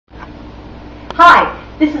Hi,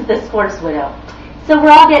 this is the Sports Widow. So we're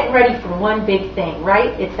all getting ready for one big thing,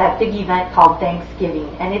 right? It's that big event called Thanksgiving,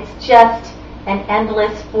 and it's just an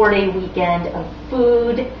endless 4-day weekend of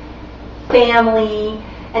food, family,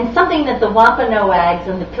 and something that the Wampanoags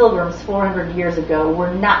and the Pilgrims 400 years ago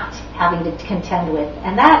were not having to contend with,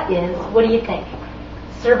 and that is, what do you think?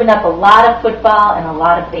 Serving up a lot of football and a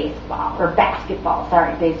lot of baseball, or basketball.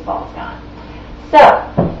 Sorry, baseball's gone.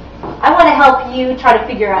 So, I want to help you try to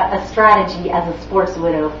figure out a strategy as a sports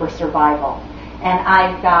widow for survival. And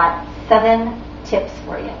I've got 7 tips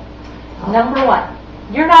for you. Number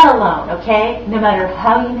 1, you're not alone, okay? No matter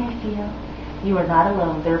how you may feel, you are not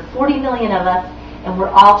alone. There are 40 million of us, and we're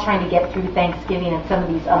all trying to get through Thanksgiving and some of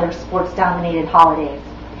these other sports-dominated holidays.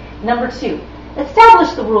 Number 2,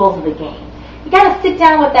 establish the rules of the game. You got to sit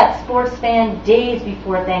down with that sports fan days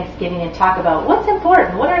before Thanksgiving and talk about what's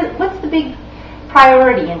important, what's the big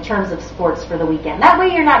priority in terms of sports for the weekend. That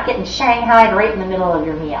way you're not getting shanghaied right in the middle of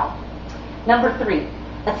your meal. Number 3,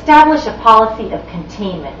 establish a policy of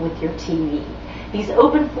containment with your TV. These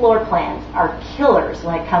open floor plans are killers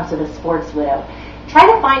when it comes to the sports widow.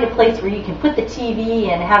 Try to find a place where you can put the TV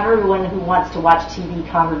and have everyone who wants to watch TV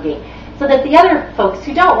congregate so that the other folks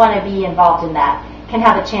who don't want to be involved in that can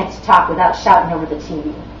have a chance to talk without shouting over the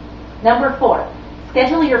TV. Number 4,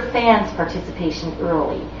 schedule your fans' participation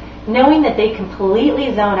early, knowing that they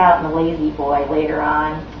completely zone out in the lazy boy later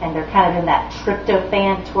on, and they're kind of in that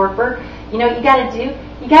tryptophan torpor. You know what you got to do?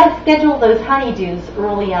 You got to schedule those honeydews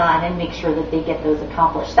early on and make sure that they get those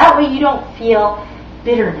accomplished. That way you don't feel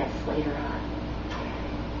bitterness later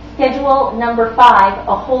on. Schedule number 5,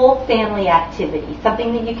 a whole family activity,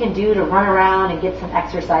 something that you can do to run around and get some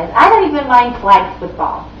exercise. I don't even mind flag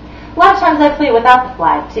football. A lot of times I play without the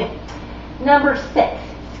flag too. Number 6,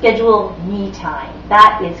 schedule me time.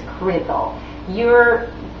 That is critical. You're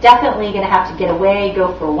definitely going to have to get away,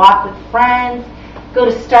 go for a walk with friends, go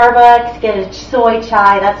to Starbucks, get a soy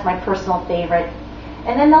chai. That's my personal favorite.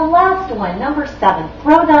 And then the last one, number 7,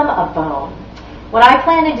 throw them a bone. What I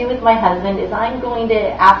plan to do with my husband is I'm going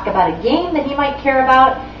to ask about a game that he might care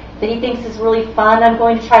about, that he thinks is really fun. I'm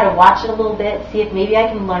going to try to watch it a little bit, see if maybe I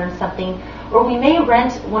can learn something. Or we may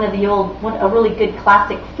rent a really good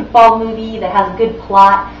classic football movie that has a good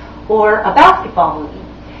plot, or a basketball movie.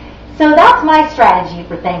 So that's my strategy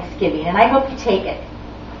for Thanksgiving, and I hope you take it.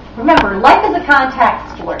 Remember, life is a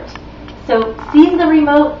contact sport. So seize the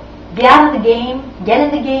remote, get out of the game, get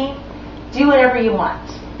in the game, do whatever you want.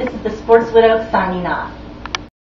 This is the Sports Widow signing off.